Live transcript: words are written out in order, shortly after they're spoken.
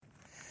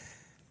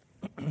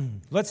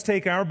Let's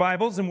take our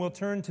Bibles and we'll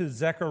turn to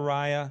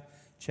Zechariah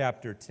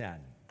chapter 10.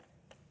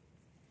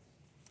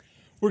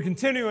 We're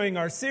continuing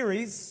our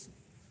series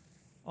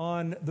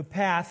on the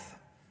path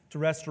to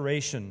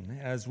restoration.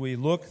 As we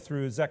look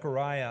through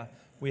Zechariah,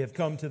 we have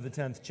come to the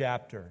 10th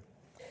chapter.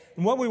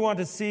 And what we want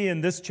to see in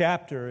this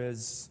chapter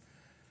is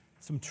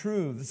some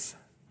truths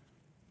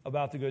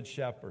about the Good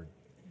Shepherd.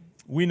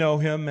 We know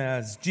him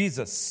as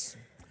Jesus,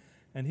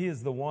 and he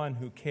is the one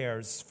who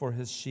cares for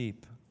his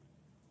sheep.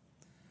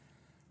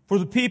 For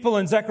the people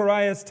in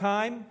Zechariah's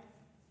time,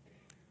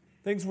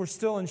 things were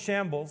still in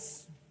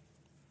shambles.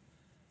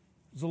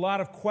 There's a lot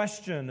of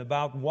question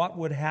about what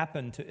would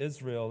happen to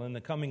Israel in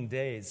the coming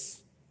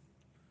days.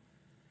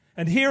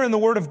 And here in the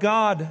Word of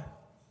God,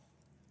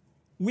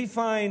 we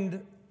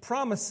find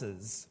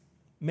promises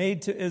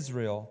made to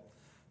Israel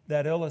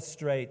that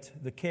illustrate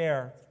the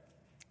care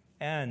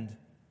and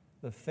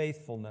the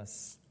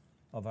faithfulness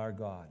of our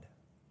God.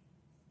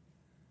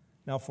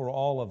 Now, for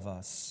all of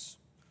us,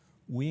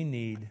 we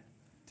need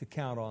to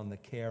count on the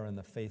care and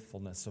the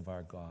faithfulness of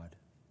our God.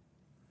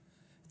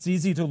 It's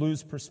easy to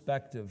lose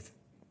perspective.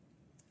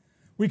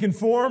 We can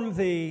form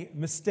the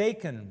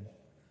mistaken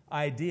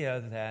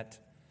idea that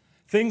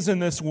things in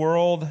this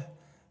world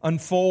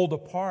unfold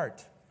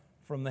apart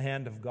from the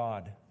hand of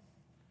God.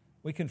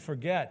 We can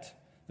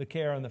forget the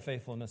care and the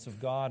faithfulness of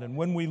God, and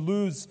when we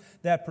lose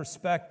that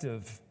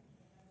perspective,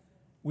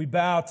 we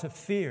bow to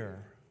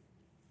fear.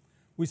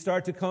 We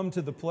start to come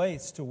to the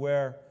place to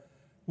where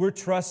we're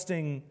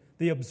trusting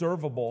the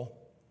observable,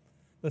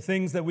 the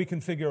things that we can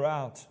figure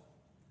out,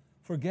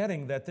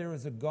 forgetting that there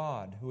is a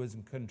God who is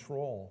in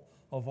control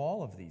of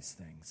all of these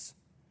things.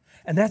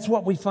 And that's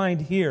what we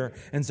find here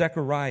in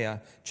Zechariah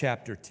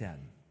chapter 10.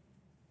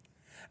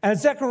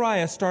 As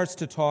Zechariah starts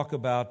to talk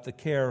about the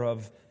care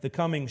of the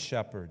coming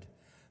shepherd,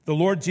 the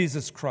Lord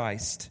Jesus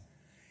Christ,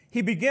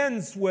 he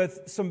begins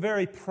with some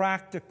very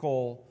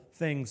practical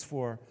things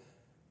for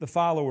the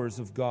followers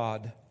of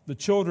God, the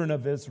children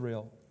of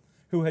Israel,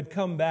 who had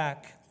come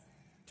back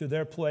to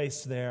their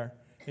place there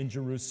in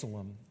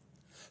Jerusalem.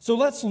 So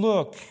let's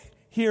look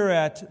here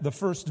at the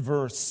first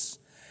verse.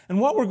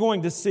 And what we're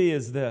going to see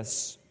is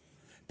this.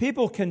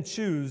 People can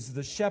choose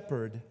the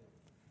shepherd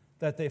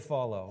that they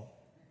follow.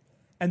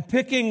 And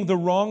picking the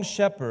wrong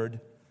shepherd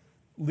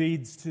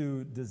leads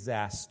to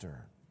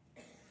disaster.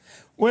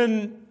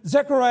 When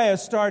Zechariah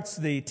starts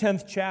the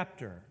 10th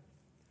chapter,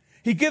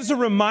 he gives a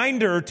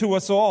reminder to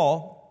us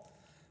all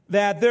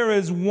that there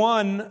is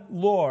one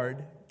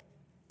Lord,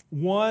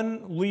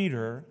 one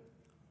leader,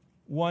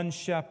 one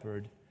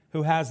shepherd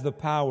who has the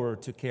power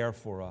to care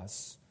for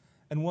us,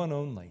 and one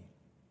only,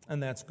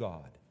 and that's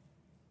God.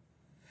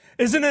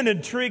 Isn't it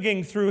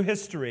intriguing through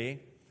history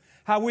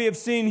how we have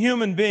seen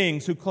human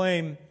beings who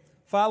claim,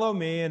 "Follow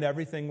me and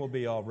everything will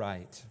be all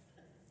right."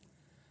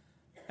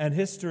 And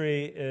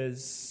history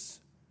is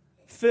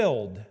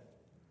filled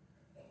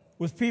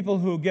with people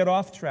who get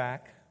off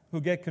track,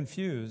 who get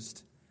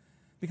confused,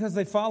 because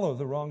they follow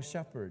the wrong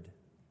shepherd.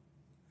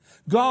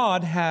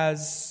 God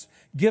has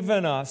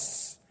given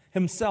us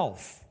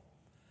himself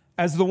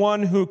as the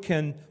one who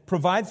can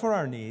provide for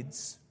our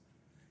needs,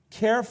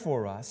 care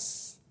for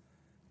us,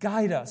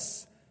 guide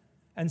us,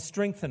 and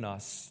strengthen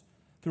us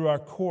through our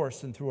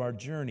course and through our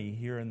journey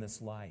here in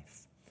this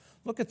life.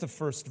 Look at the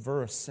first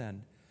verse,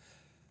 and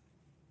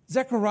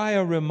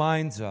Zechariah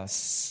reminds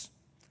us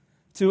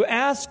to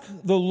ask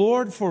the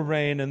Lord for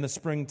rain in the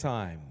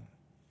springtime.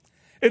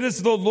 It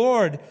is the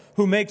Lord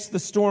who makes the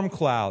storm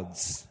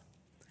clouds.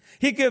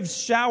 He gives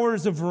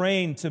showers of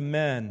rain to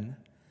men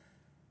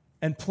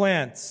and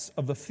plants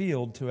of the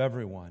field to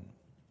everyone.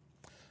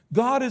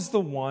 God is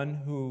the one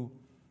who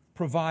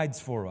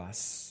provides for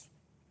us.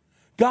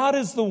 God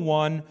is the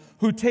one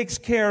who takes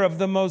care of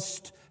the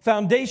most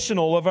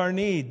foundational of our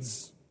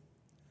needs.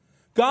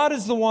 God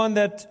is the one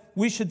that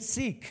we should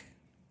seek.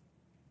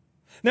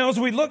 Now, as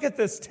we look at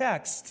this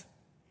text,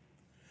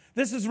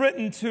 this is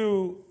written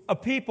to a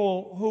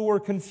people who were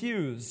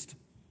confused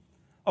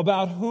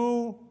about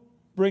who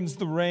brings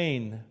the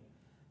rain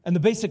and the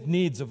basic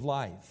needs of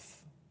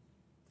life.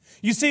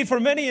 You see, for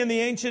many in the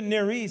ancient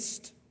Near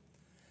East,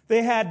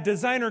 they had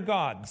designer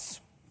gods.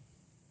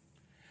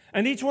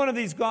 And each one of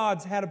these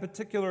gods had a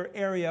particular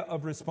area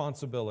of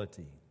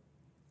responsibility.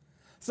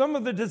 Some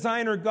of the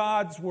designer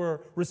gods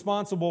were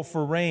responsible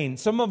for rain.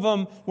 Some of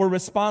them were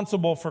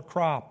responsible for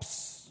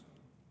crops.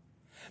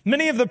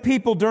 Many of the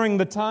people during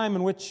the time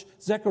in which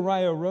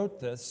Zechariah wrote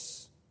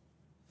this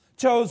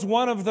chose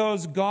one of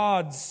those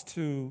gods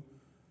to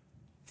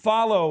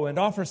follow and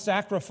offer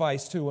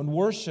sacrifice to and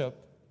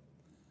worship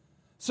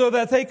so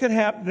that they could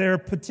have their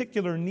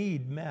particular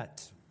need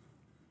met.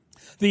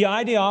 The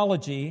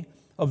ideology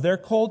of their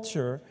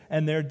culture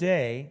and their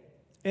day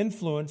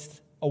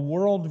influenced a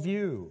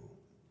worldview.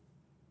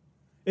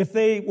 If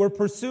they were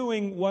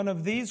pursuing one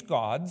of these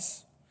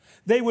gods,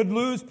 they would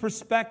lose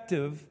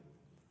perspective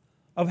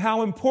of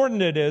how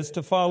important it is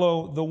to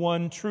follow the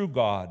one true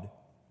God.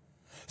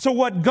 So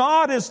what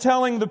God is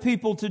telling the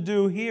people to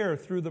do here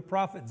through the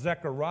prophet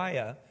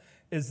Zechariah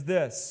is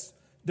this: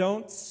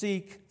 don't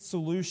seek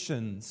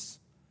solutions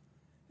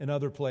in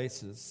other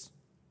places.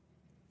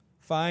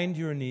 Find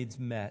your needs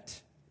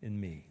met in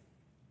me.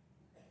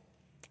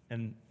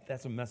 And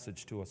that's a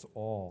message to us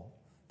all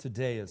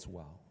today as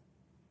well.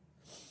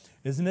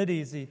 Isn't it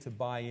easy to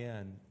buy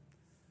in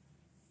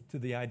to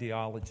the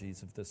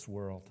ideologies of this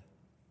world?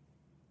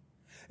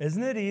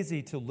 Isn't it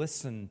easy to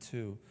listen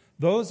to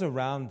those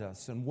around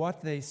us and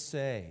what they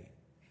say?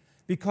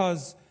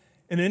 Because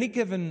in any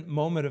given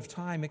moment of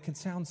time, it can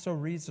sound so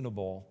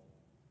reasonable.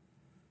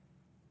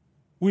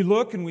 We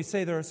look and we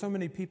say there are so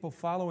many people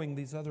following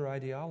these other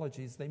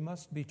ideologies, they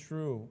must be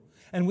true.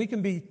 And we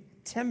can be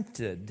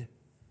tempted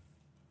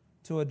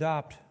to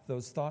adopt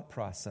those thought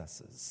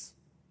processes.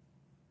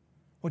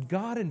 What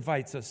God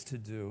invites us to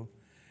do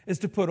is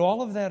to put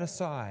all of that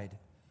aside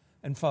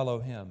and follow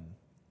Him.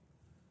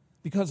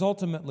 Because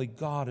ultimately,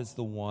 God is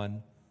the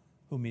one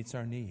who meets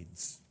our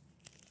needs.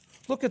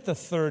 Look at the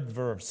third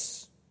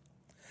verse.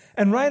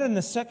 And right in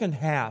the second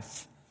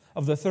half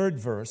of the third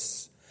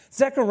verse,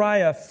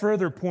 Zechariah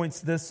further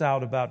points this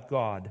out about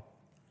God.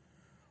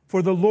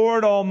 For the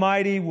Lord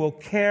Almighty will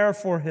care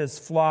for His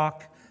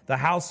flock, the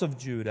house of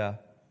Judah,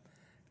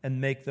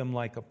 and make them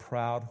like a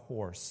proud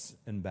horse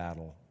in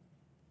battle.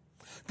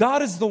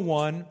 God is the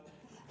one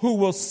who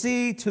will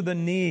see to the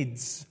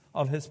needs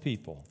of His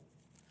people.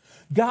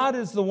 God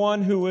is the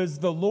one who is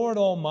the Lord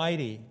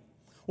Almighty.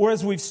 Or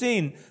as we've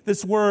seen,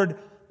 this word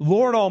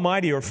Lord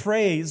Almighty or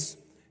phrase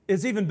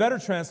is even better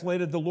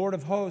translated the Lord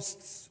of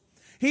hosts.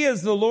 He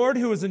is the Lord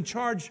who is in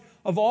charge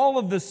of all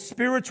of the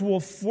spiritual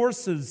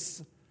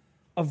forces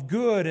of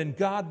good and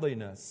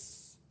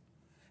godliness.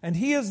 And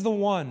He is the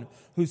one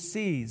who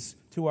sees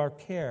to our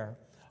care,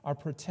 our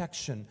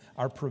protection,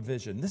 our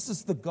provision. This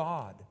is the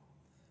God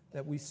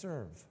that we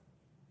serve.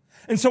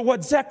 And so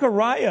what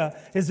Zechariah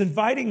is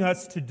inviting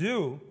us to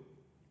do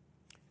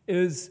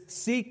is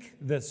seek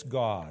this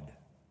God.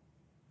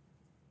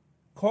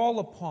 Call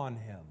upon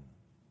Him.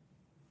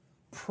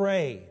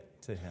 Pray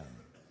to Him.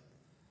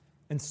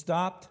 And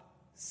stop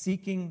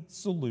seeking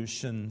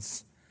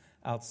solutions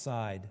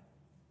outside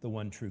the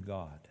one true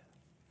God.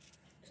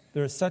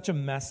 There is such a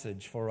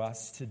message for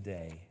us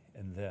today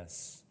in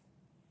this.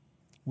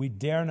 We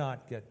dare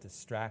not get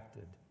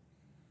distracted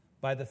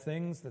by the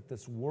things that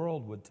this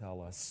world would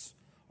tell us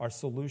are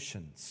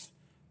solutions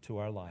to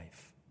our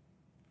life.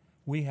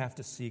 We have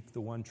to seek the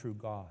one true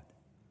God.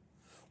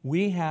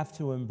 We have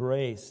to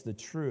embrace the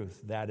truth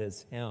that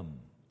is Him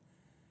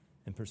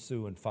and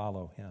pursue and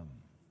follow Him.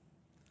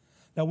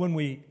 Now, when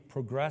we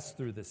progress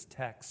through this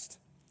text,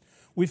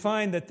 we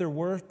find that there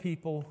were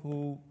people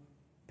who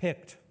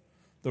picked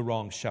the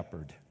wrong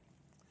shepherd.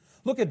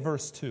 Look at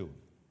verse 2.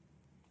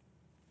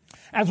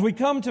 As we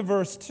come to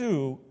verse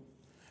 2,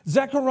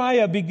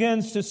 Zechariah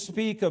begins to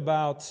speak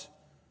about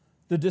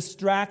the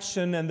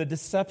distraction and the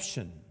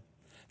deception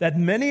that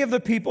many of the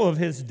people of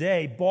his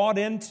day bought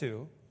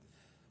into,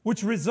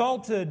 which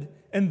resulted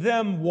in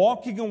them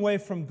walking away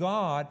from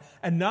God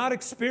and not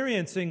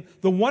experiencing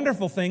the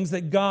wonderful things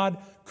that God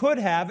could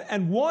have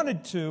and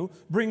wanted to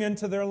bring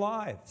into their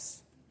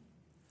lives.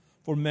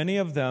 For many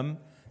of them,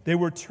 they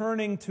were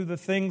turning to the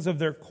things of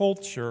their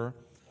culture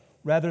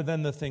rather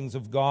than the things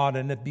of God.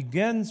 And it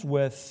begins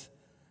with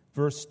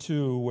verse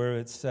 2 where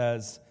it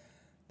says,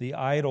 the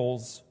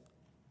idols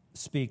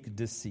speak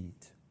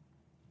deceit.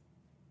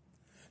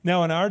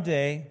 Now in our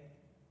day,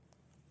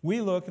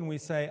 we look and we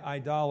say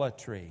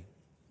idolatry.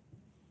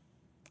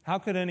 How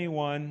could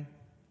anyone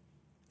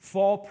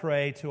fall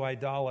prey to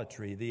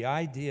idolatry? The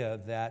idea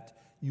that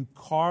you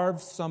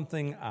carve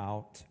something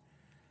out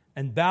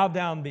and bow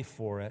down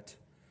before it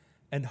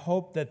and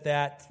hope that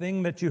that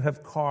thing that you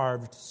have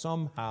carved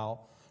somehow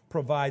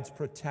provides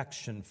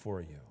protection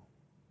for you.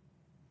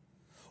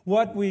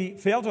 What we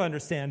fail to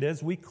understand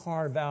is we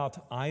carve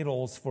out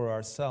idols for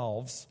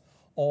ourselves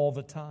all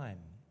the time.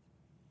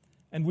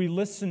 And we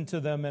listen to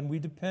them and we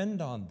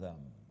depend on them.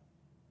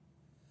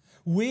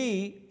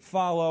 We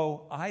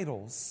follow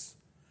idols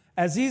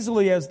as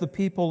easily as the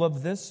people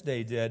of this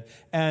day did,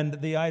 and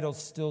the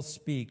idols still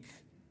speak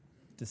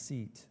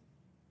deceit.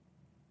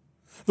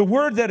 The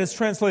word that is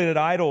translated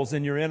idols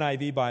in your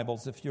NIV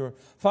Bibles, if you're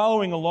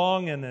following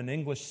along in an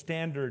English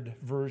Standard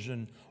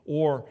Version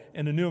or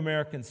in a New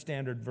American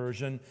Standard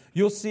Version,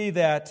 you'll see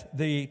that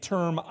the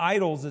term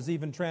idols is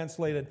even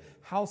translated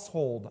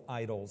household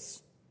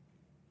idols.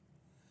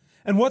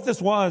 And what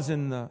this was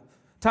in the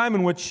time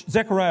in which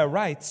Zechariah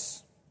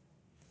writes,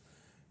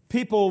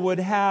 people would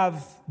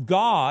have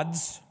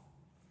gods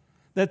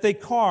that they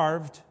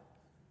carved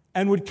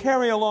and would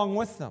carry along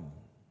with them.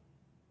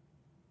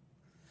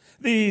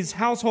 These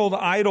household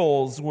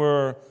idols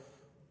were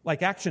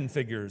like action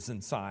figures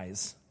in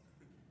size.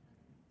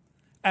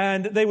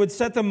 And they would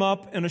set them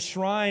up in a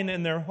shrine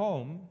in their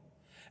home,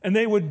 and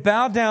they would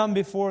bow down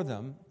before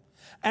them,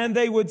 and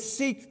they would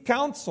seek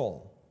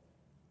counsel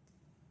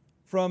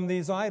from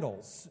these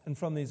idols and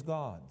from these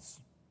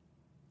gods.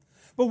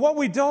 But what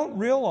we don't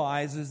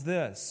realize is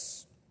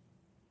this.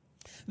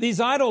 These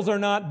idols are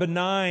not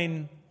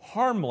benign,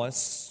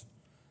 harmless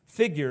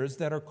figures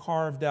that are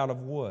carved out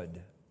of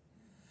wood.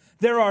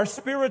 There are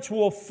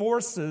spiritual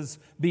forces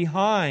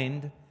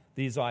behind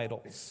these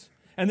idols.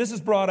 And this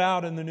is brought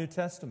out in the New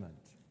Testament.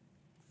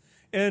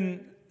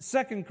 In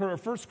 1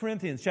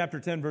 Corinthians chapter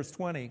 10, verse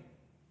 20,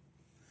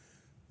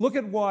 look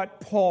at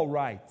what Paul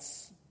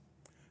writes.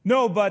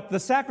 No, but the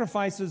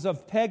sacrifices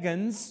of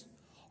pagans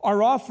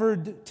are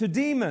offered to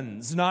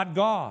demons, not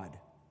God.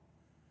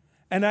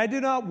 And I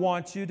do not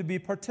want you to be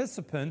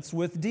participants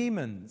with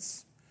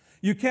demons.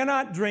 You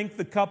cannot drink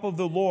the cup of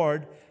the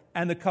Lord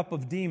and the cup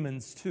of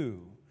demons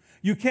too.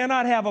 You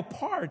cannot have a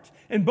part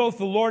in both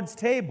the Lord's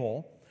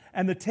table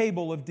and the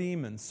table of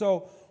demons.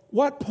 So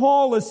what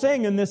Paul is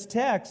saying in this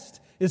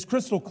text is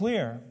crystal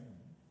clear.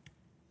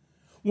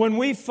 When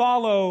we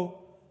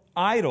follow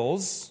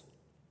idols,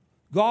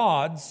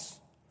 gods,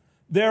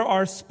 there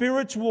are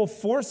spiritual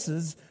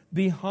forces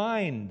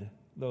behind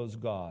those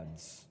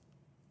gods.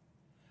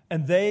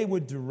 And they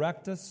would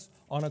direct us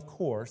on a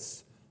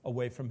course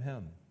away from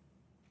Him.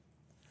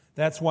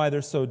 That's why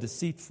they're so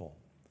deceitful.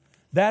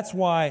 That's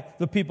why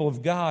the people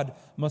of God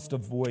must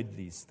avoid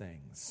these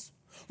things.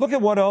 Look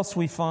at what else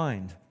we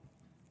find.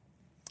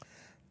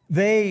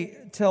 They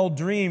tell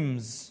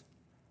dreams,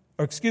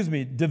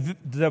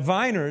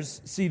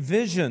 diviners see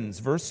visions,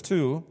 verse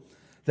 2,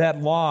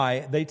 that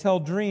lie. They tell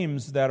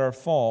dreams that are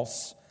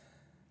false.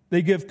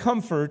 They give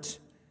comfort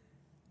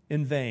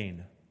in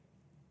vain.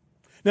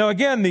 Now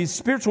again, these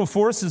spiritual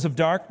forces of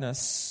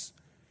darkness,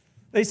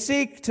 they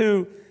seek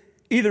to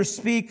either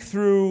speak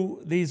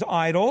through these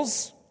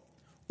idols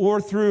or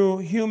through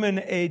human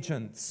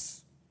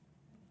agents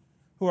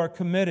who are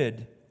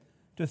committed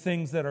to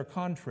things that are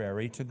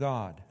contrary to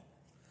God.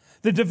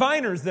 The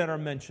diviners that are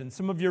mentioned,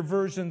 some of your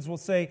versions will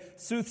say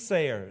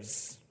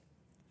soothsayers.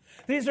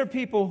 These are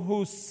people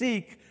who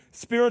seek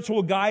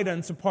spiritual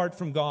guidance apart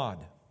from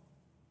God.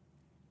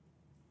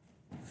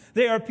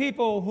 They are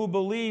people who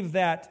believe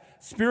that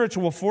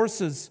spiritual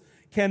forces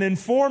can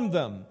inform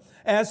them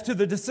as to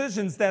the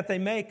decisions that they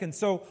make. And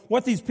so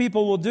what these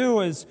people will do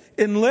is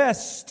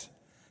enlist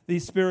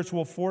these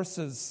spiritual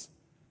forces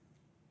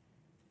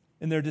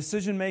in their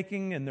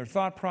decision-making, in their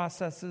thought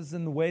processes,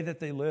 in the way that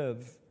they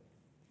live.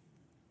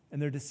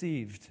 And they're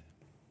deceived.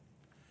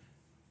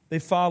 They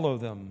follow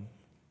them.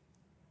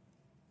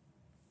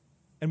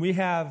 And we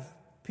have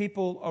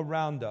people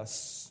around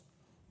us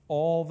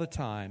all the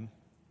time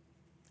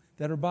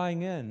that are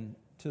buying in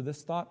to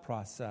this thought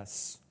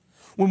process.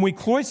 When we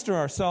cloister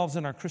ourselves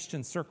in our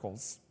Christian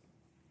circles,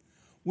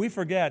 we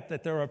forget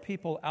that there are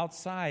people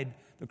outside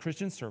the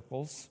Christian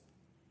circles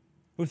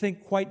who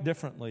think quite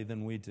differently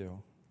than we do.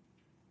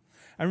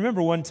 I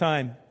remember one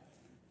time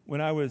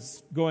when I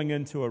was going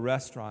into a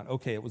restaurant.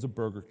 Okay, it was a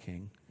Burger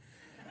King.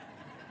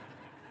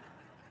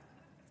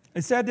 I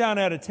sat down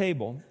at a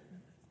table,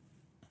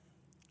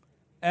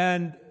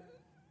 and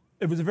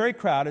it was very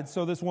crowded,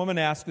 so this woman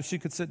asked if she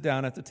could sit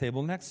down at the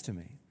table next to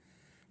me.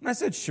 And I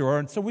said, sure.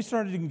 And so we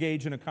started to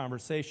engage in a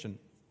conversation.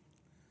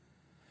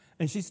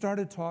 And she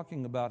started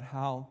talking about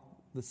how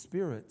the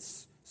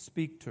spirits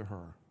speak to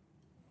her.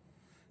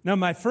 Now,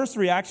 my first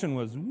reaction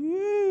was,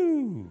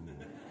 woo!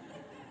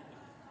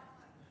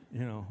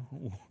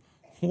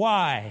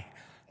 Why?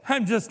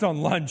 I'm just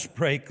on lunch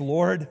break,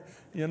 Lord,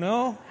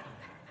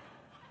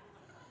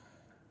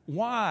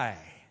 Why?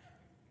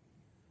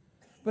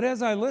 But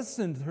as I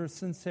listened, her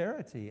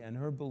sincerity and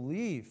her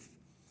belief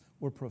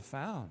were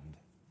profound.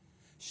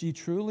 She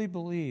truly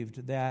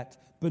believed that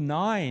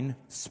benign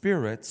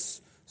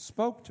spirits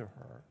spoke to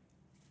her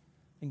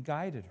and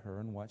guided her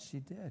in what she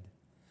did.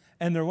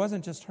 And there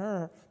wasn't just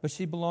her, but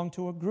she belonged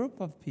to a group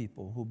of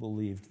people who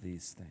believed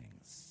these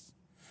things.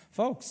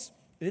 Folks,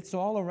 it's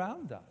all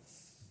around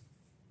us.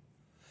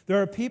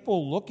 There are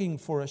people looking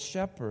for a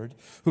shepherd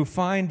who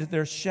find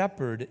their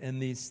shepherd in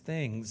these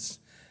things,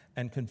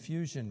 and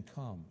confusion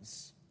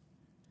comes.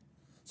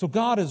 So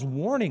God is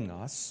warning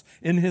us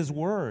in His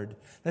Word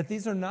that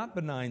these are not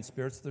benign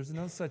spirits. There's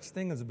no such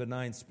thing as a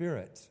benign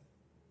spirit.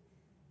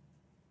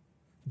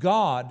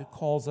 God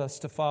calls us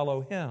to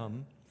follow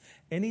Him.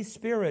 Any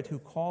spirit who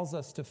calls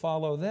us to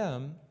follow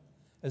them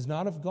is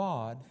not of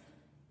God,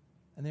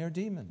 and they are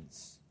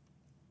demons.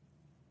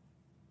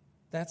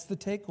 That's the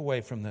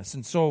takeaway from this.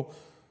 And so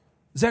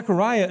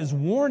Zechariah is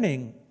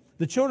warning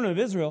the children of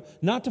Israel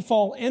not to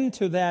fall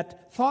into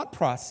that thought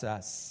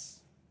process,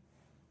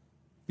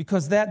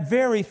 because that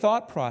very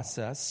thought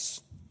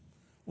process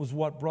was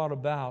what brought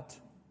about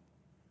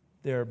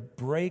their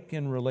break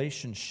in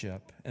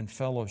relationship and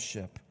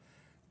fellowship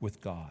with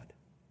God.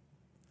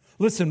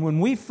 Listen, when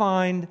we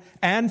find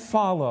and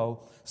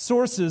follow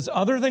sources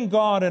other than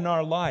God in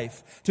our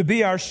life to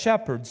be our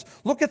shepherds,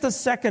 look at the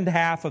second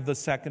half of the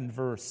second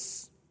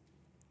verse.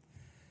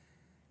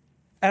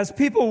 As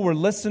people were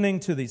listening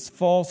to these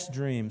false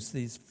dreams,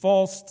 these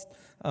false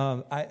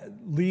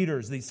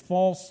leaders, these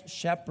false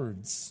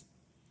shepherds,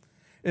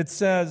 it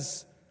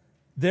says,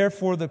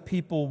 therefore the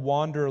people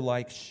wander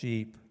like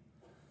sheep,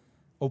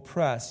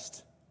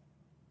 oppressed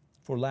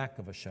for lack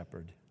of a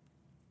shepherd.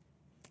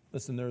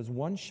 Listen, there is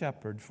one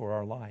shepherd for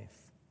our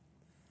life,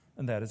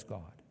 and that is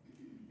God.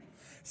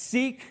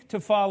 Seek to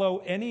follow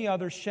any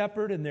other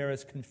shepherd, and there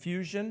is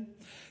confusion.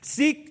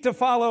 Seek to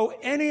follow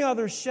any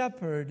other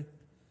shepherd,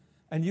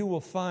 and you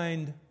will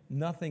find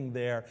nothing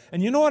there.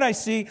 And you know what I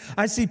see?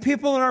 I see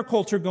people in our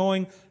culture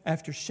going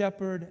after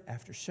shepherd,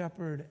 after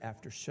shepherd,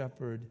 after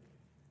shepherd,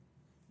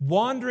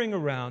 wandering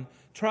around,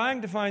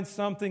 trying to find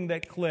something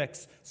that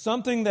clicks,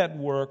 something that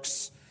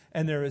works,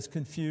 and there is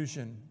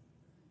confusion.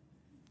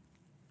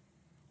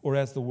 Or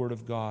as the Word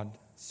of God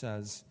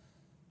says,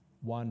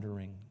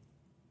 wandering.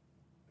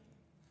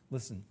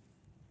 Listen,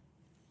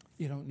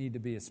 you don't need to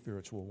be a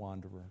spiritual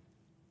wanderer.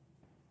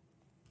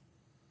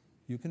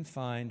 You can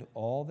find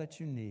all that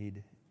you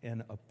need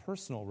in a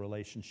personal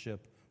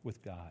relationship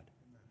with God.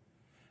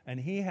 And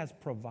He has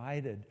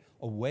provided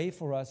a way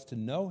for us to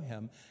know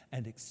Him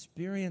and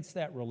experience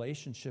that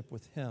relationship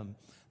with Him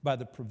by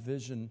the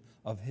provision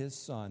of His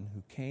Son,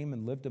 who came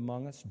and lived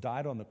among us,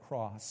 died on the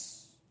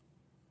cross,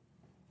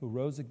 who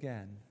rose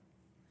again,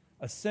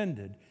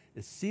 ascended,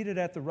 is seated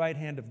at the right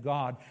hand of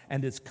God,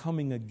 and is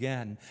coming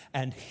again.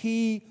 And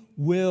He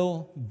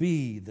will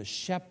be the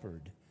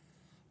shepherd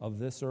of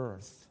this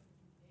earth.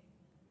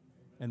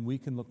 And we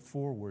can look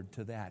forward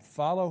to that.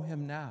 Follow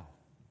Him now.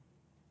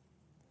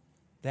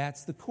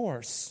 That's the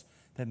course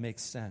that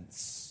makes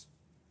sense.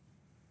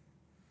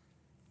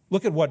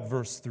 Look at what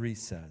verse 3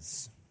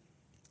 says.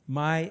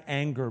 My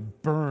anger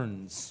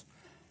burns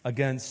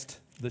against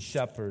the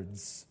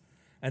shepherds,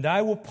 and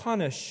I will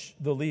punish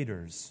the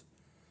leaders,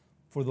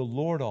 for the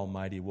Lord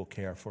Almighty will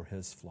care for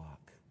His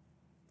flock.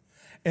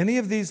 Any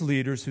of these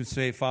leaders who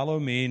say, follow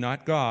me,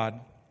 not God,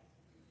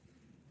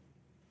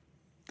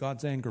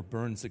 God's anger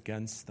burns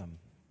against them.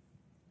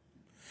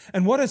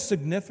 And what is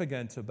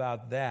significant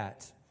about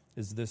that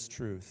is this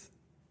truth.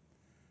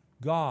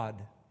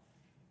 God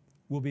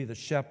will be the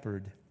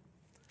shepherd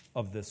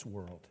of this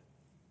world.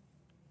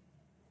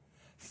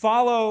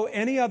 Follow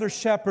any other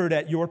shepherd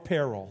at your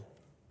peril.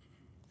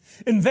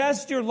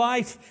 Invest your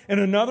life in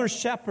another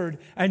shepherd,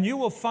 and you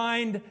will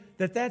find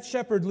that that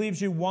shepherd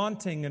leaves you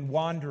wanting and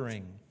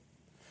wandering.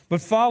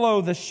 But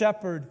follow the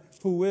shepherd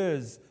who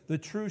is the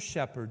true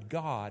shepherd,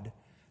 God.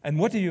 And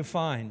what do you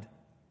find?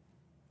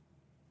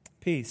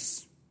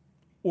 Peace,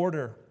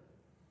 order,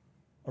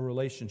 a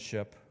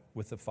relationship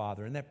with the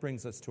Father. And that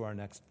brings us to our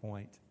next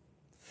point.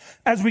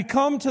 As we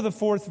come to the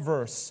fourth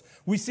verse,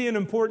 we see an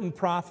important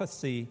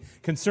prophecy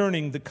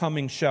concerning the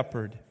coming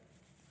shepherd.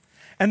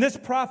 And this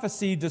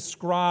prophecy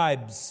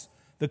describes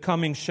the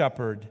coming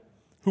shepherd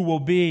who will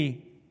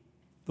be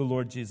the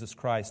Lord Jesus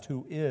Christ,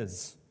 who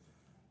is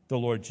the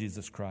Lord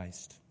Jesus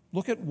Christ.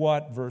 Look at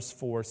what verse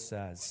 4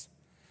 says.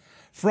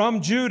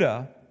 From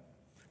Judah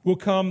will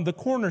come the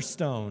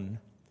cornerstone,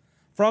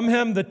 from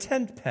him the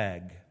tent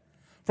peg,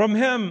 from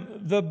him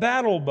the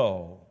battle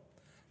bow,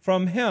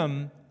 from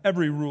him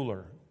every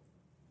ruler.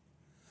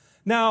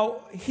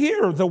 Now,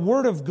 here the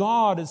Word of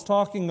God is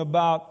talking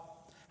about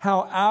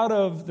how out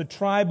of the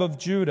tribe of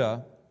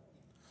Judah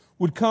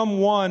would come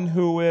one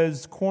who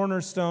is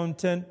cornerstone,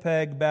 tent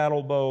peg,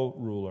 battle bow,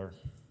 ruler.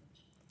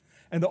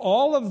 And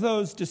all of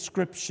those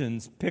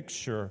descriptions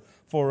picture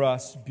for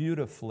us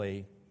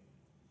beautifully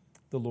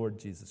the Lord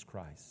Jesus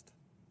Christ.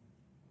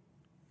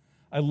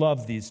 I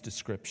love these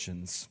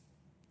descriptions.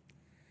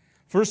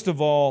 First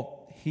of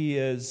all, He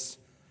is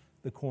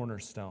the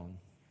cornerstone.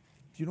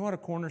 Do you know what a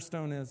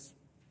cornerstone is?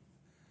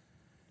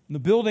 In the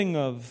building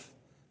of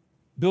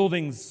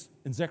buildings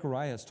in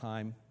Zechariah's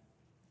time,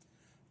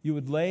 you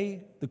would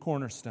lay the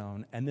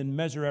cornerstone and then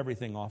measure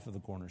everything off of the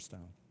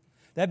cornerstone.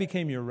 That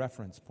became your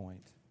reference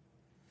point.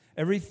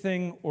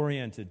 Everything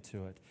oriented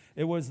to it.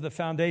 It was the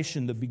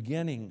foundation, the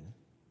beginning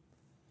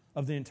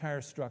of the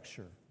entire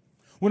structure.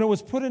 When it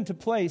was put into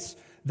place,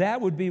 that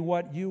would be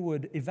what you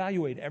would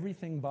evaluate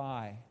everything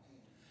by.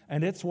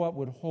 And it's what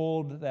would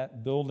hold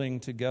that building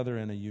together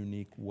in a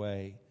unique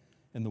way,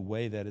 in the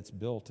way that it's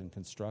built and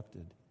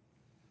constructed.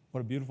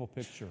 What a beautiful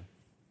picture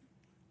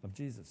of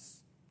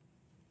Jesus.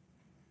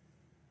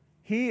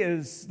 He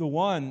is the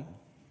one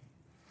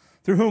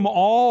through whom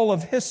all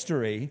of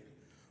history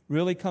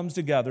really comes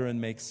together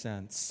and makes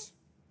sense.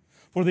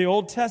 For the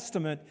Old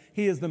Testament,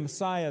 He is the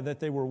Messiah that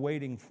they were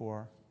waiting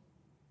for.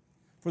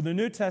 For the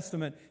New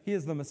Testament, He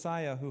is the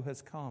Messiah who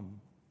has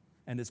come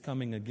and is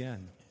coming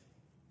again.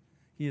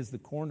 He is the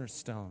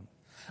cornerstone.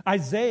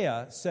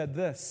 Isaiah said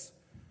this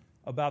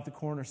about the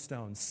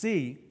cornerstone.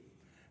 See,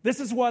 this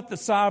is what the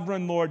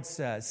sovereign Lord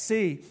says.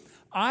 See,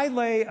 I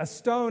lay a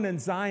stone in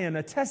Zion,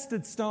 a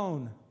tested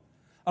stone,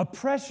 a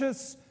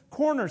precious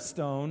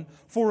cornerstone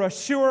for a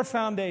sure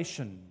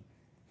foundation.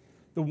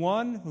 The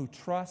one who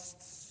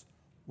trusts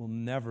will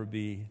never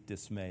be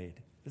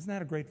dismayed. Isn't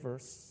that a great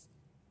verse?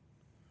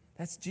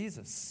 That's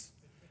Jesus,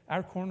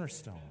 our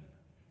cornerstone.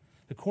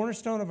 The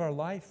cornerstone of our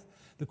life,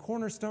 the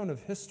cornerstone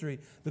of history,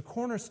 the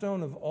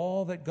cornerstone of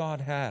all that God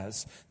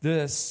has.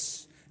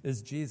 This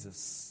is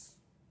Jesus.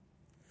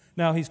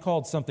 Now, He's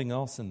called something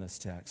else in this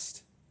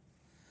text.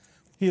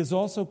 He is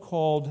also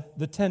called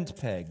the tent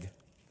peg.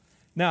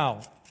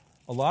 Now,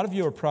 a lot of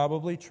you are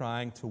probably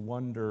trying to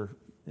wonder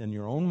in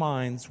your own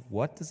minds,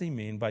 what does He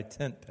mean by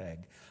tent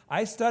peg?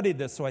 I studied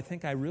this, so I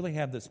think I really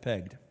have this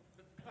pegged.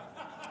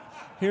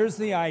 Here's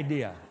the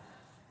idea.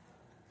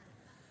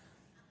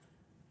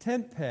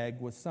 tent peg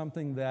was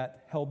something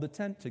that held the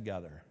tent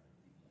together.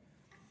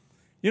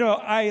 You know,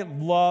 I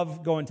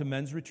love going to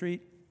men's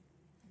retreat,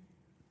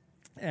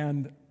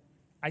 and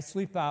I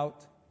sleep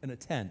out in a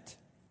tent.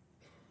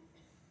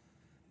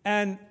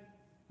 And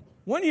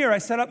one year I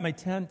set up my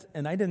tent,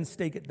 and I didn't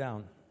stake it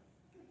down.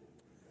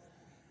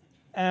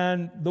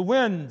 And the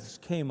winds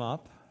came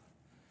up,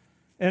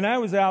 and I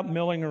was out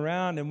milling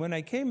around, and when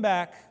I came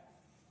back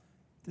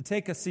to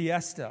take a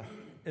siesta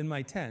in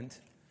my tent,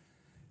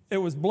 it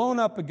was blown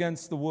up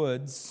against the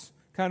woods,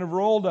 kind of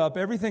rolled up,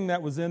 everything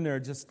that was in there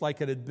just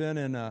like it had been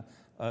in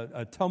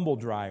a tumble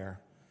dryer,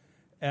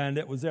 and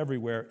it was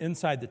everywhere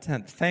inside the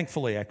tent.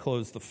 Thankfully, I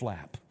closed the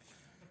flap,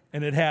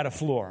 and it had a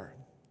floor.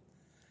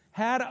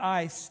 Had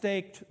I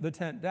staked the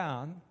tent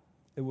down,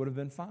 it would have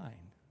been fine.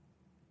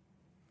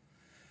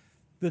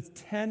 The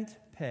tent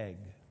peg,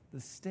 the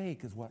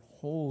stake, is what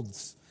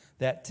holds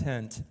that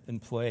tent in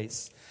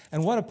place.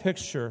 And what a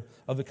picture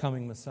of the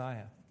coming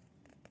Messiah.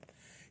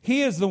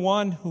 He is the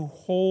one who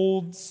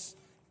holds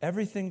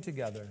everything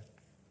together,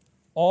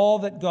 all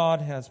that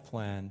God has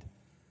planned.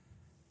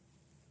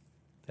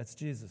 That's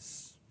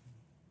Jesus,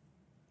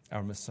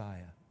 our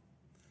Messiah.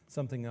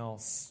 Something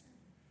else.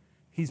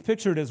 He's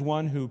pictured as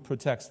one who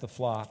protects the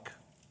flock.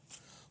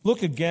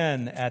 Look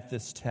again at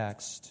this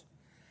text.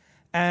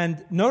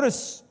 And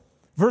notice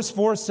verse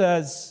 4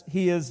 says,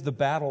 he is the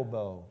battle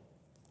bow.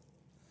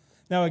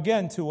 Now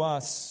again, to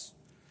us,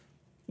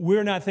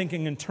 we're not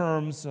thinking in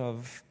terms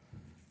of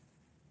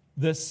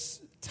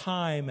this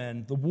time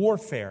and the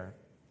warfare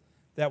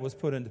that was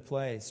put into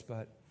place.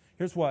 But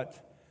here's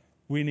what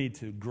we need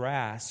to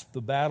grasp.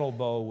 The battle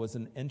bow was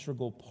an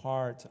integral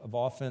part of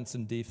offense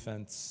and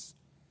defense.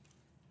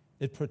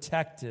 It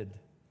protected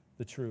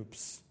the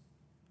troops.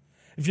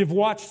 If you've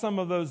watched some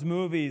of those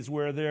movies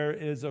where there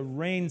is a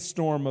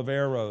rainstorm of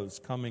arrows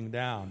coming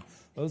down,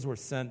 those were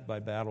sent by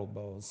battle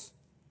bows.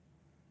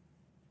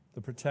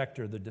 The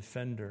protector, the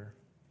defender.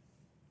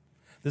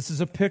 This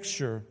is a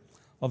picture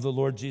of the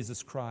Lord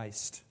Jesus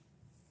Christ.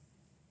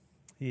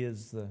 He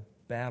is the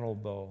battle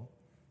bow,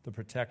 the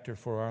protector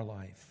for our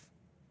life.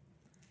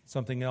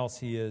 Something else,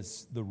 he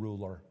is the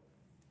ruler.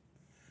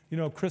 You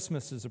know,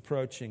 Christmas is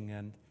approaching,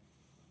 and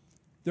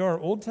there are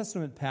Old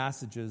Testament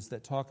passages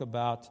that talk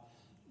about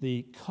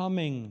the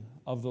coming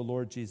of the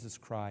Lord Jesus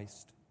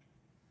Christ.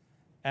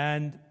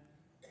 And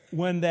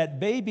when that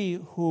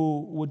baby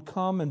who would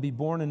come and be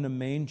born in a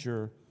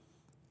manger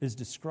is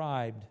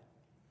described,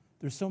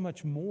 there's so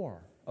much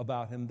more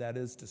about him that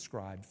is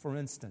described. For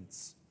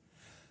instance,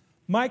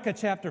 Micah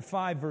chapter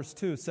 5 verse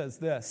 2 says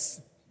this,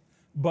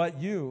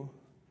 "But you,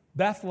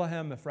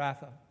 Bethlehem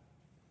Ephrathah,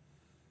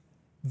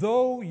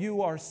 though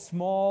you are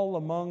small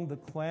among the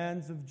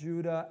clans of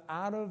Judah,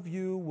 out of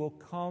you will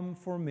come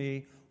for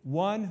me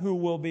one who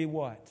will be"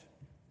 what?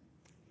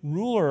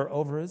 Ruler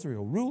over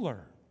Israel.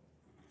 Ruler.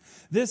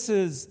 This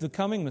is the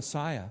coming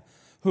Messiah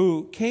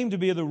who came to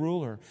be the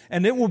ruler.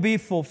 And it will be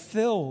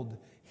fulfilled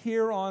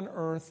here on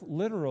earth,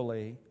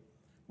 literally,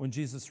 when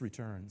Jesus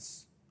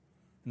returns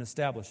and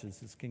establishes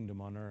his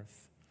kingdom on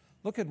earth.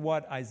 Look at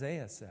what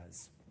Isaiah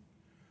says.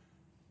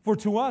 "For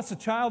to us a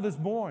child is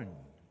born,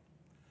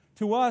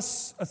 to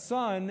us a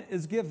son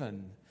is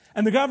given,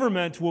 and the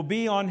government will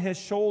be on his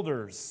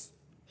shoulders.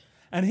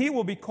 And he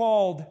will be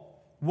called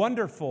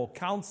Wonderful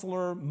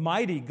Counselor,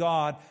 Mighty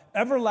God,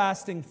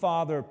 Everlasting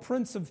Father,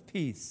 Prince of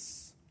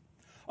Peace.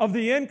 Of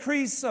the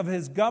increase of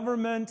his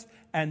government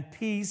and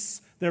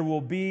peace there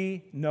will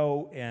be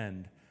no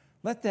end."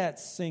 Let that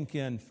sink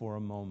in for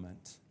a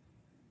moment.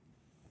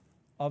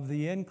 Of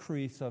the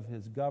increase of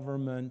his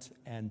government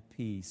and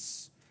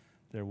peace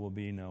there will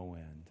be no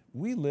end.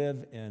 We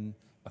live in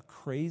a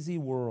crazy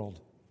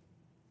world.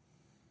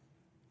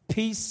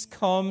 Peace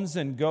comes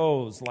and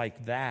goes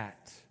like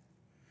that.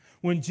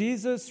 When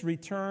Jesus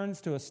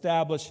returns to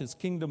establish his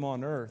kingdom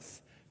on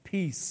earth,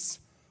 peace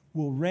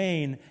will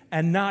reign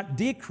and not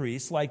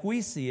decrease like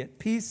we see it.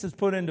 Peace is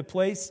put into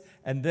place,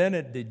 and then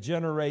it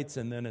degenerates,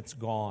 and then it's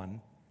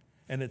gone.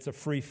 And it's a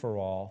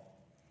free-for-all.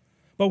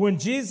 But when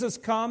Jesus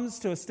comes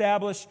to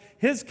establish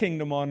his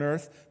kingdom on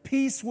earth,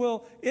 peace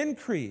will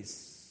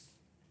increase.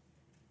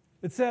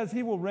 It says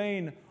he will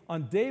reign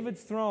on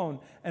David's throne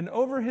and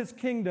over his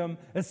kingdom,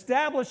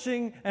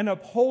 establishing and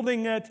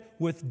upholding it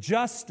with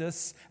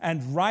justice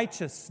and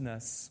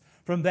righteousness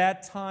from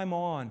that time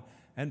on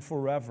and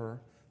forever.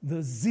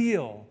 The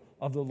zeal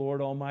of the Lord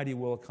Almighty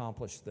will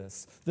accomplish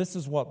this. This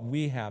is what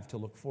we have to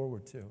look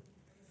forward to,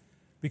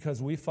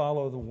 because we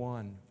follow the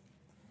one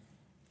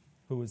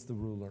who is the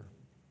ruler.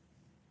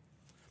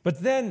 But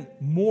then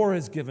more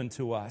is given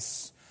to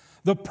us.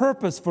 The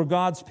purpose for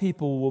God's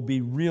people will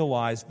be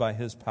realized by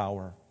his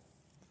power.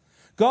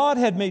 God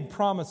had made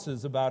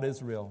promises about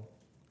Israel,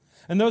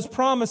 and those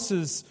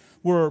promises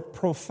were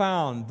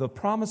profound. The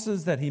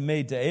promises that he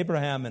made to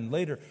Abraham and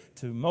later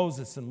to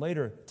Moses and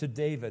later to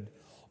David.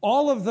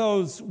 All of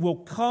those will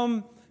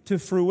come to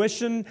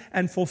fruition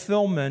and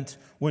fulfillment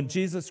when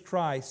Jesus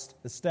Christ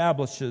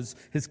establishes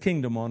his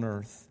kingdom on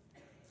earth.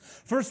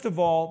 First of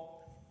all,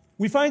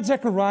 we find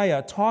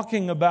Zechariah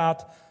talking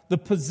about the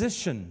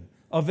position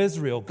of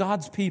Israel,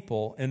 God's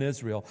people in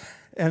Israel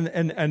and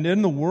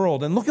in the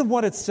world. And look at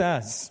what it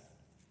says.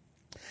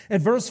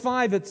 In verse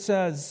 5 it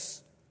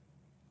says,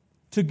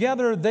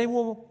 "Together they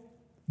will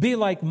be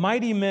like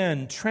mighty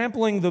men,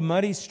 trampling the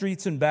muddy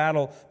streets in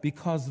battle,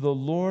 because the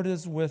Lord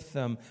is with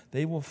them.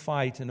 They will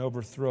fight and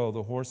overthrow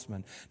the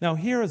horsemen." Now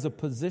here is a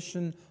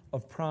position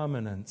of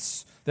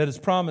prominence that is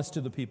promised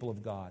to the people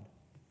of God.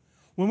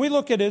 When we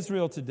look at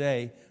Israel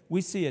today,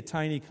 we see a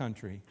tiny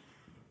country,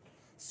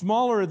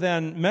 smaller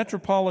than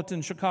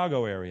metropolitan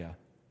Chicago area,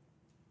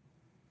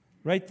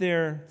 right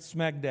there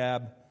smack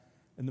dab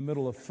in the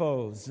middle of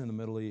foes in the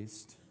Middle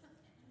East.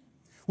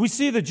 We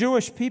see the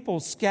Jewish people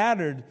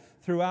scattered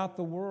throughout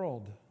the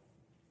world.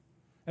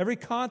 Every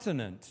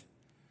continent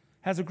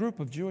has a group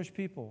of Jewish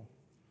people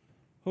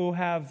who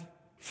have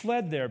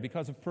fled there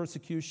because of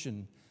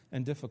persecution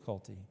and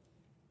difficulty.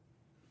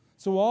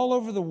 So all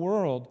over the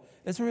world,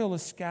 Israel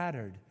is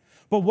scattered.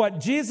 But what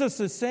Jesus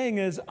is saying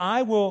is,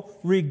 I will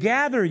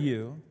regather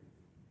you,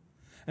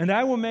 and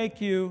I will make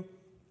you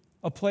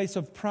a place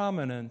of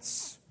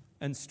prominence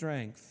and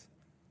strength.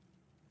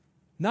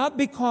 Not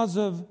because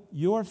of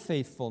your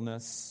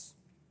faithfulness,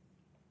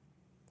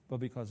 but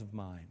because of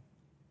mine.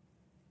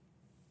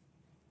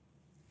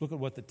 Look at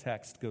what the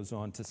text goes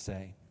on to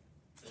say.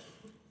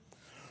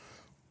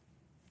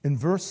 In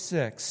verse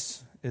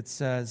 6, it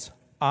says,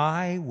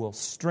 "I will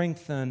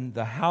strengthen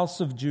the house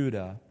of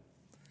Judah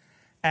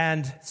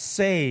and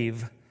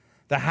save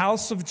the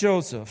house of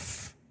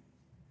Joseph,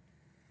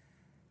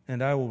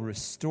 and I will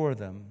restore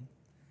them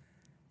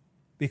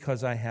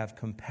because I have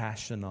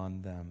compassion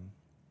on them.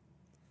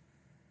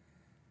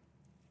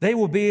 They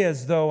will be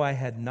as though I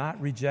had not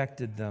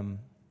rejected them,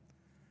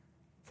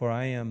 for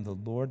I am the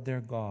Lord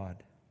their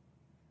God,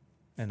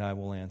 and I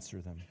will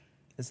answer them."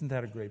 Isn't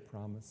that a great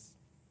promise?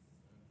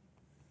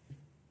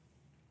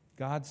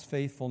 God's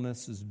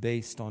faithfulness is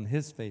based on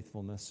His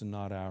faithfulness and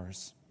not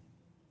ours.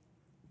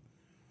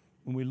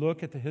 When we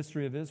look at the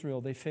history of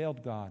Israel, they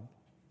failed God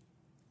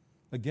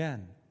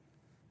again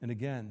and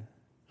again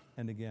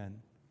and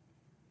again.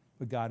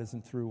 But God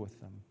isn't through with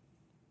them.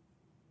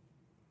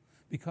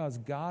 Because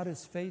God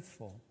is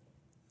faithful,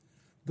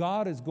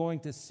 God is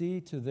going to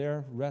see to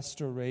their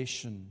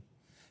restoration,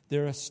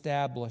 their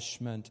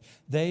establishment.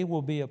 They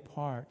will be a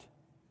part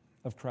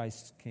of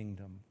Christ's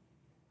kingdom.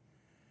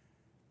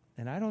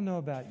 And I don't know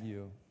about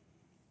you,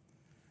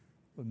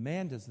 but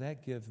man, does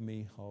that give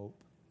me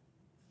hope.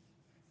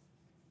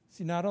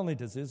 See, not only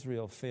does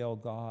Israel fail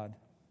God,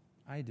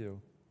 I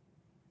do.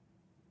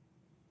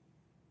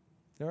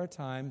 There are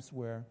times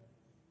where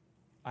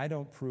I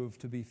don't prove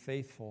to be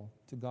faithful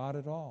to God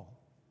at all.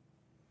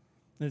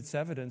 And it's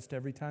evidenced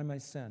every time I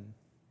sin.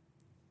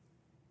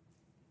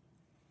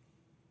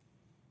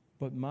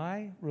 But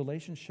my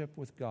relationship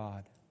with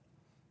God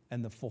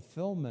and the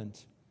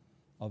fulfillment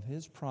of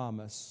His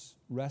promise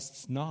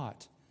rests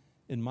not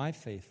in my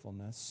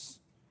faithfulness,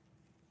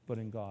 but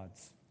in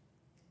God's.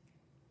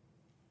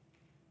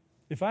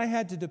 If I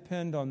had to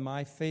depend on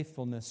my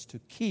faithfulness to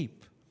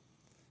keep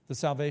the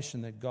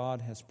salvation that God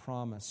has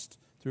promised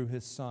through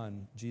His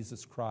Son,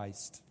 Jesus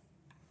Christ,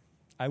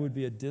 I would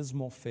be a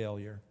dismal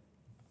failure.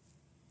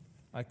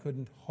 I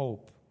couldn't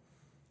hope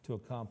to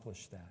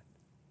accomplish that.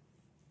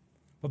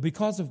 But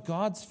because of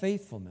God's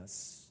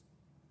faithfulness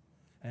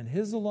and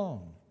His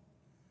alone,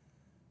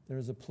 there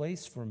is a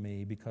place for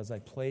me because I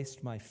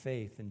placed my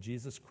faith in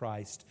Jesus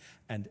Christ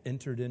and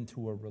entered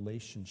into a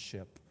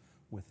relationship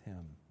with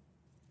Him.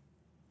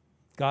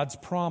 God's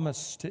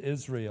promise to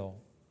Israel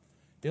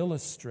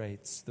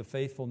illustrates the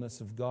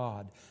faithfulness of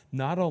God,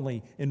 not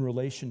only in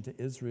relation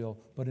to Israel,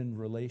 but in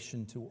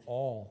relation to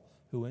all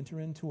who enter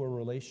into a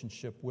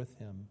relationship with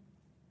Him.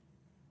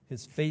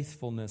 His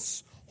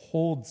faithfulness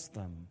holds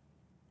them.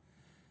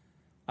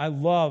 I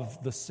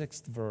love the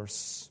 6th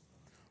verse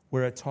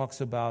where it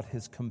talks about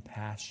His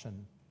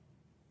compassion.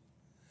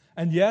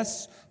 And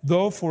yes,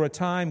 though for a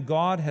time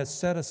God has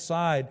set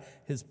aside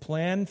His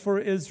plan for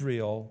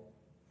Israel,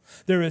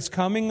 there is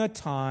coming a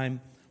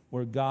time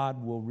where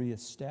God will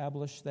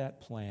reestablish that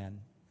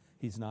plan.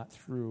 He's not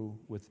through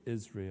with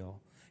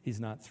Israel. He's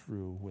not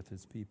through with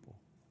His people.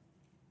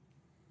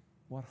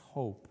 What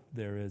hope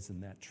there is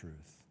in that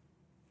truth.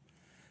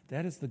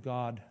 That is the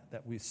God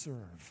that we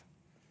serve.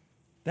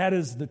 That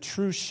is the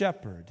true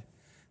shepherd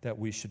that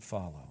we should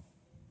follow.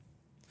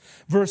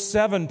 Verse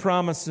 7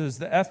 promises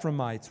the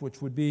Ephraimites,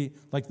 which would be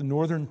like the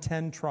northern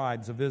 10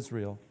 tribes of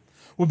Israel,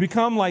 will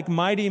become like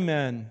mighty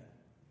men,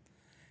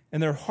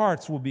 and their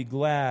hearts will be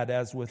glad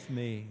as with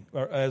me,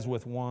 or as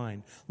with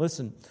wine.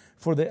 Listen,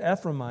 for the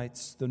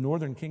Ephraimites, the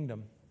northern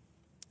kingdom,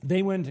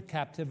 they went into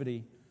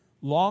captivity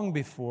long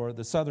before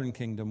the southern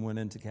kingdom went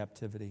into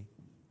captivity.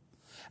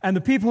 And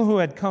the people who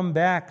had come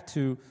back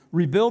to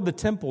rebuild the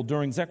temple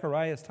during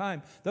Zechariah's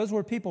time, those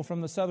were people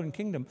from the southern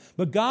kingdom.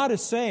 But God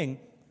is saying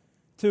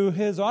to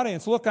His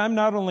audience, look, I'm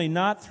not only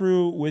not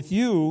through with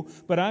you,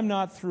 but I'm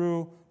not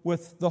through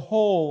with the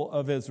whole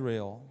of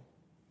Israel.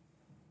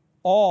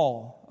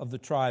 All of the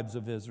tribes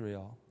of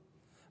Israel.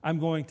 I'm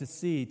going to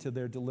see to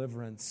their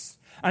deliverance.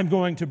 I'm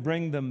going to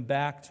bring them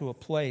back to a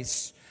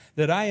place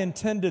that I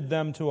intended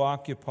them to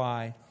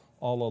occupy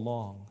all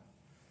along.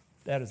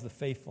 That is the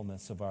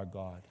faithfulness of our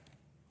God.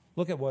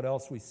 Look at what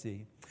else we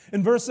see.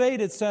 In verse 8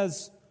 it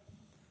says,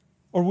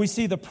 or we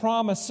see the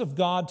promise of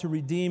God to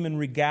redeem and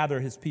regather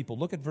his people.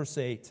 Look at verse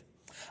 8.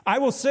 I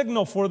will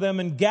signal for them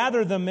and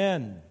gather them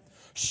in.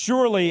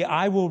 Surely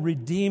I will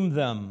redeem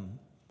them.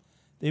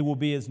 They will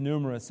be as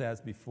numerous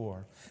as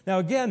before. Now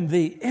again,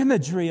 the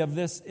imagery of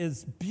this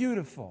is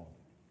beautiful.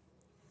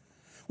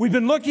 We've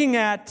been looking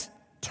at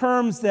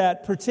terms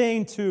that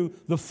pertain to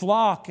the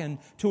flock and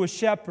to a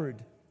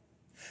shepherd.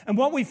 And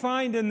what we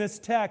find in this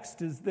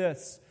text is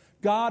this: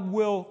 God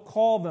will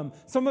call them.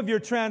 Some of your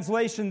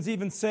translations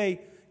even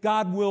say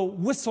God will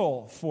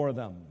whistle for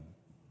them.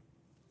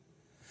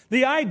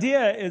 The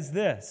idea is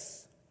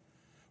this: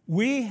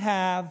 we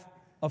have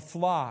a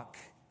flock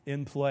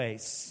in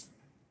place.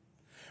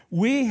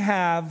 We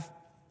have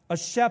a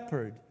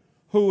shepherd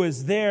who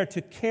is there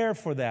to care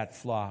for that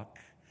flock.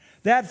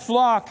 That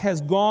flock has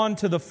gone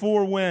to the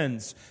four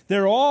winds.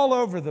 They're all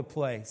over the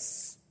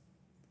place.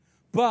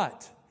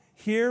 But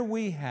here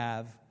we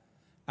have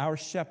our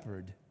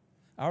shepherd,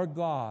 our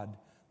God,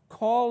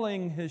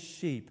 calling his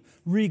sheep,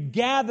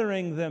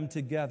 regathering them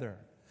together.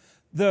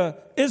 The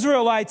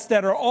Israelites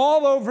that are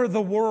all over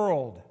the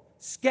world,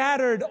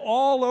 scattered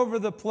all over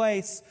the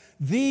place,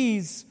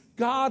 these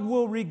God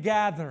will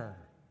regather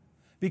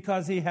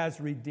because he has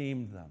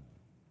redeemed them.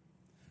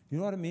 You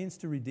know what it means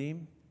to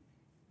redeem?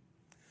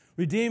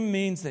 Redeem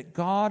means that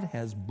God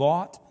has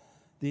bought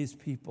these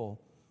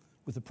people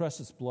with the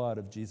precious blood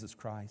of Jesus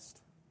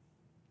Christ.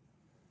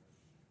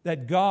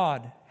 That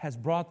God has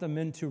brought them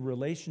into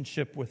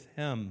relationship with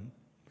him,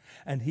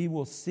 and he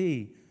will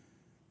see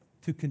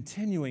to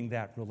continuing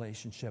that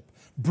relationship,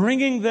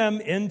 bringing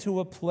them into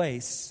a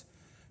place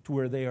to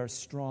where they are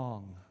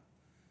strong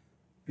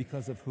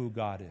because of who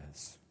God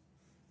is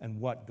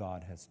and what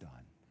God has done.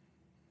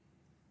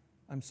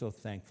 I'm so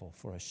thankful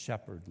for a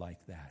shepherd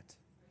like that.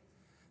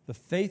 The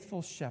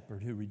faithful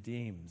shepherd who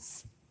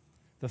redeems,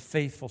 the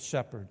faithful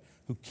shepherd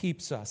who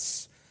keeps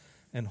us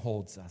and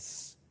holds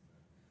us.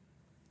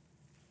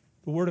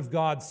 The Word of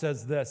God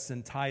says this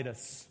in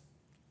Titus: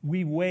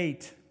 we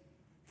wait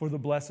for the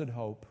blessed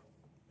hope.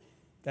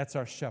 That's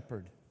our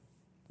shepherd.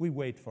 We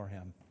wait for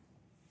him.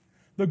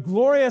 The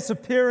glorious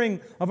appearing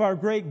of our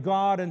great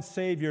God and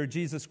Savior,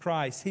 Jesus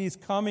Christ. He's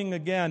coming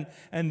again,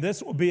 and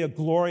this will be a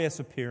glorious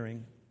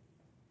appearing.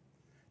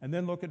 And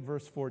then look at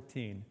verse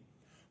 14.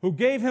 Who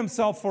gave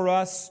himself for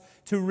us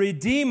to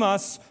redeem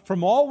us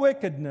from all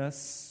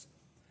wickedness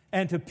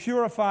and to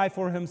purify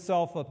for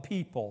himself a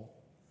people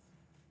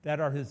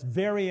that are his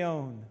very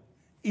own,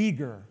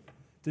 eager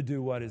to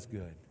do what is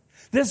good.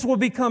 This will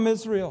become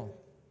Israel.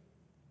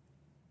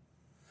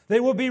 They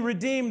will be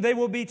redeemed. They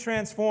will be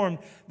transformed.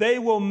 They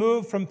will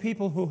move from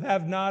people who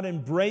have not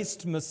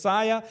embraced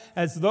Messiah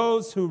as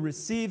those who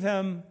receive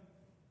him.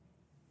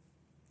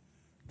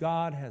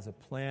 God has a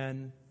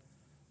plan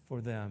for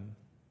them.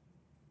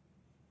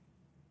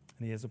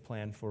 And he has a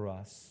plan for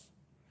us.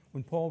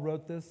 When Paul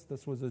wrote this,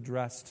 this was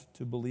addressed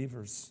to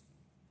believers.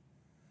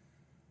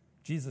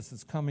 Jesus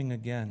is coming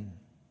again.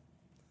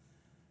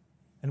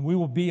 And we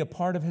will be a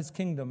part of his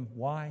kingdom.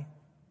 Why?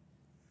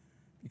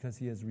 Because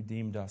he has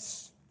redeemed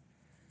us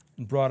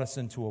and brought us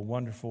into a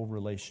wonderful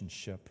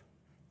relationship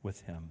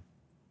with him.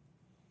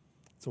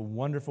 It's a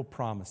wonderful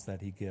promise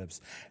that he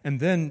gives. And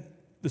then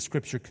the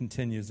scripture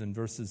continues in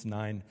verses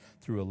 9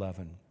 through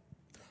 11.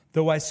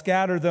 Though I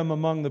scatter them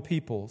among the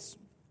peoples,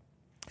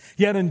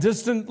 yet in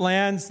distant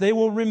lands they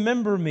will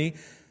remember me.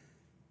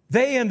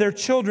 They and their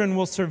children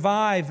will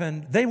survive,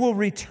 and they will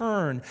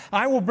return.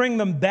 I will bring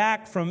them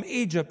back from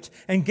Egypt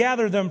and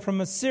gather them from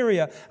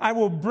Assyria. I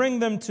will bring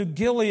them to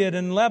Gilead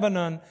and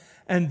Lebanon,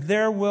 and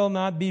there will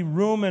not be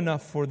room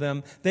enough for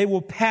them. They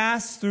will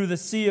pass through the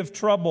sea of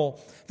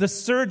trouble. The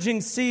surging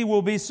sea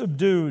will be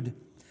subdued,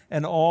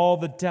 and all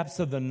the depths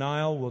of the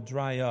Nile will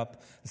dry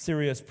up.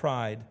 Assyria's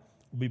pride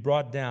will be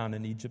brought down,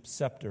 and Egypt's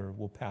scepter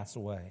will pass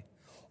away.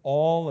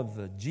 All of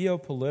the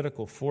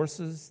geopolitical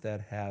forces that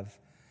have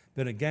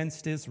been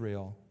against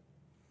Israel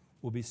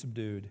will be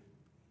subdued.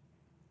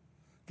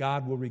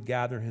 God will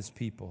regather his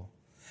people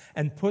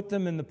and put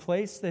them in the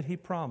place that he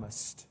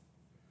promised,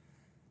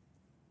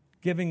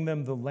 giving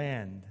them the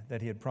land that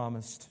he had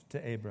promised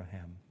to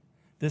Abraham.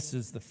 This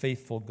is the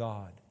faithful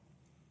God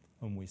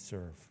whom we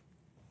serve.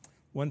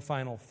 One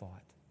final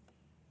thought.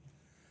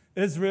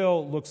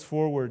 Israel looks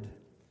forward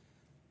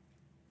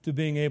to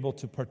being able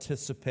to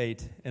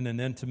participate in an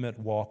intimate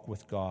walk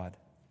with God.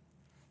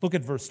 Look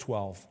at verse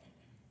 12.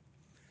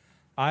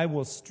 I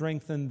will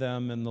strengthen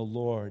them in the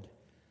Lord,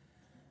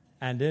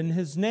 and in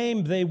his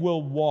name they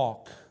will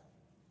walk,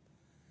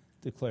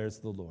 declares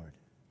the Lord.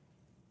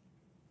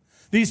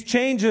 These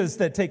changes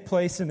that take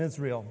place in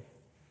Israel,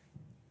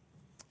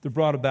 they're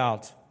brought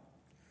about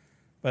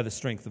by the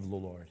strength of the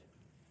Lord.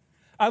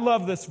 I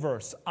love this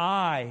verse.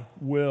 I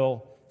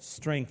will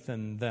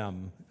strengthen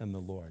them in the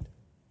Lord.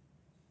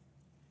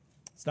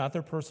 It's not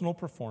their personal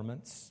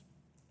performance.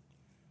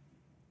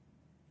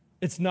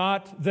 It's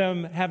not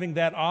them having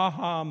that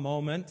aha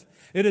moment.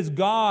 It is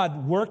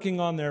God working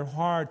on their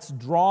hearts,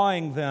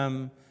 drawing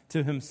them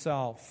to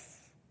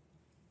Himself.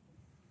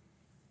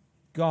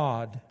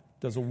 God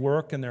does a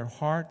work in their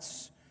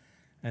hearts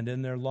and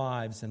in their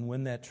lives, and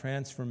when that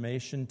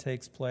transformation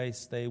takes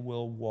place, they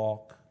will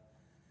walk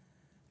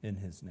in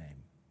His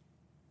name.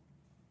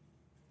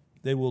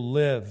 They will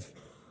live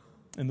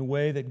in the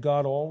way that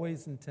God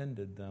always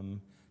intended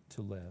them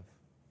to live.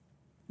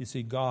 You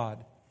see,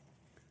 God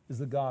is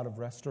the God of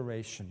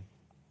restoration.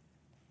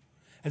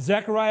 As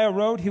Zechariah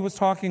wrote, he was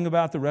talking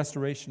about the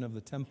restoration of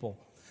the temple.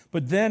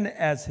 But then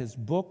as his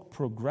book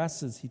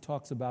progresses, he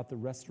talks about the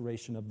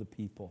restoration of the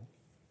people.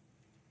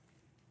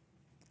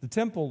 The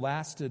temple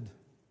lasted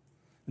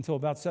until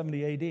about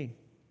 70 A.D.,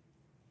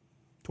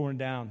 torn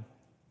down.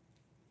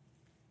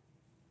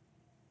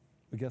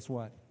 But guess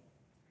what?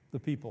 The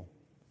people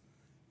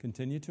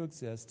continue to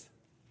exist,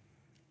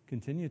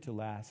 continue to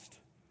last,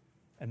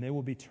 and they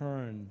will be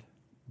turned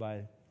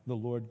by the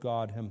Lord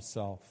God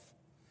Himself,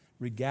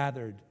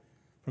 regathered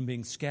from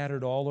being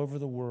scattered all over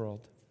the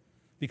world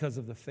because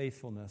of the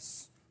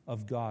faithfulness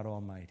of God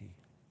Almighty.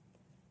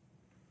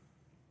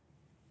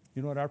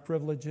 You know what our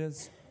privilege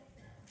is?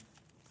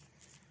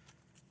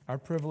 Our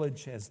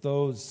privilege as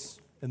those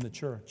in the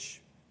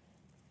church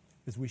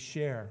is we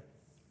share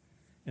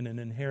in an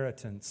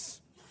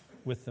inheritance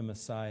with the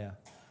Messiah.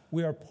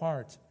 We are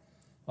part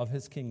of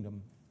His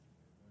kingdom.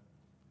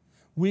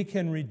 We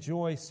can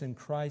rejoice in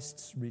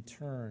Christ's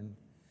return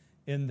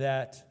in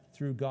that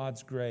through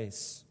God's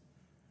grace,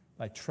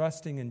 by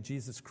trusting in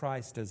Jesus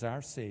Christ as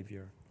our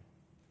Savior,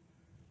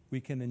 we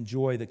can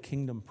enjoy the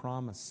kingdom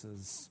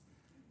promises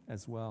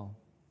as well.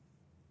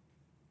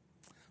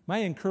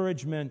 My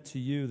encouragement to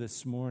you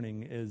this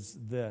morning is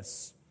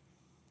this.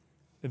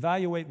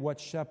 Evaluate what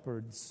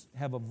shepherds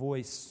have a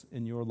voice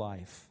in your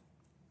life.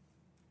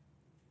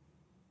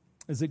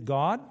 Is it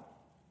God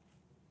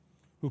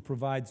who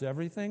provides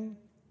everything?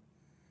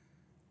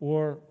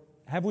 Or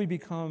have we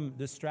become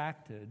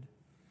distracted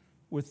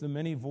with the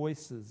many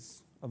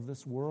voices of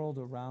this world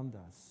around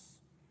us,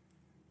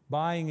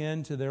 buying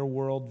into their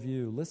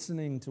worldview,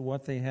 listening to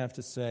what they have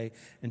to say,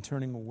 and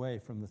turning away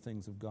from the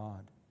things of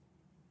God?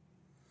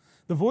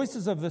 The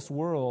voices of this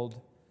world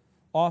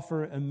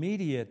offer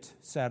immediate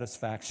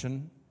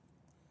satisfaction,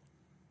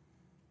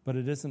 but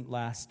it isn't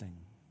lasting.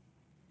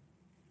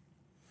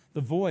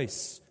 The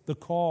voice, the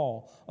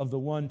call of the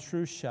one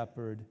true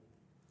shepherd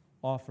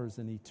offers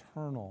an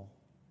eternal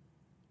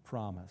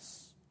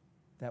promise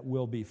that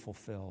will be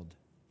fulfilled.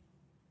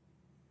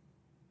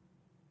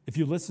 If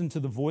you listen to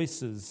the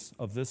voices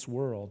of this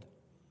world,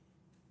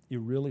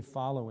 you're really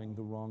following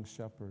the wrong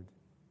shepherd.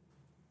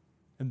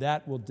 And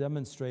that will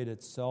demonstrate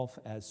itself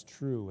as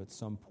true at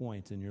some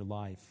point in your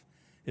life,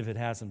 if it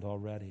hasn't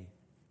already.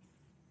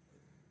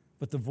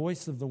 But the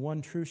voice of the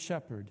one true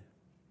shepherd,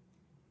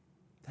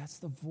 that's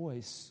the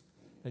voice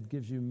that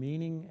gives you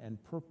meaning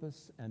and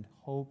purpose and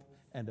hope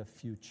and a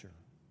future.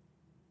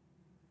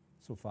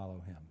 So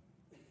follow Him.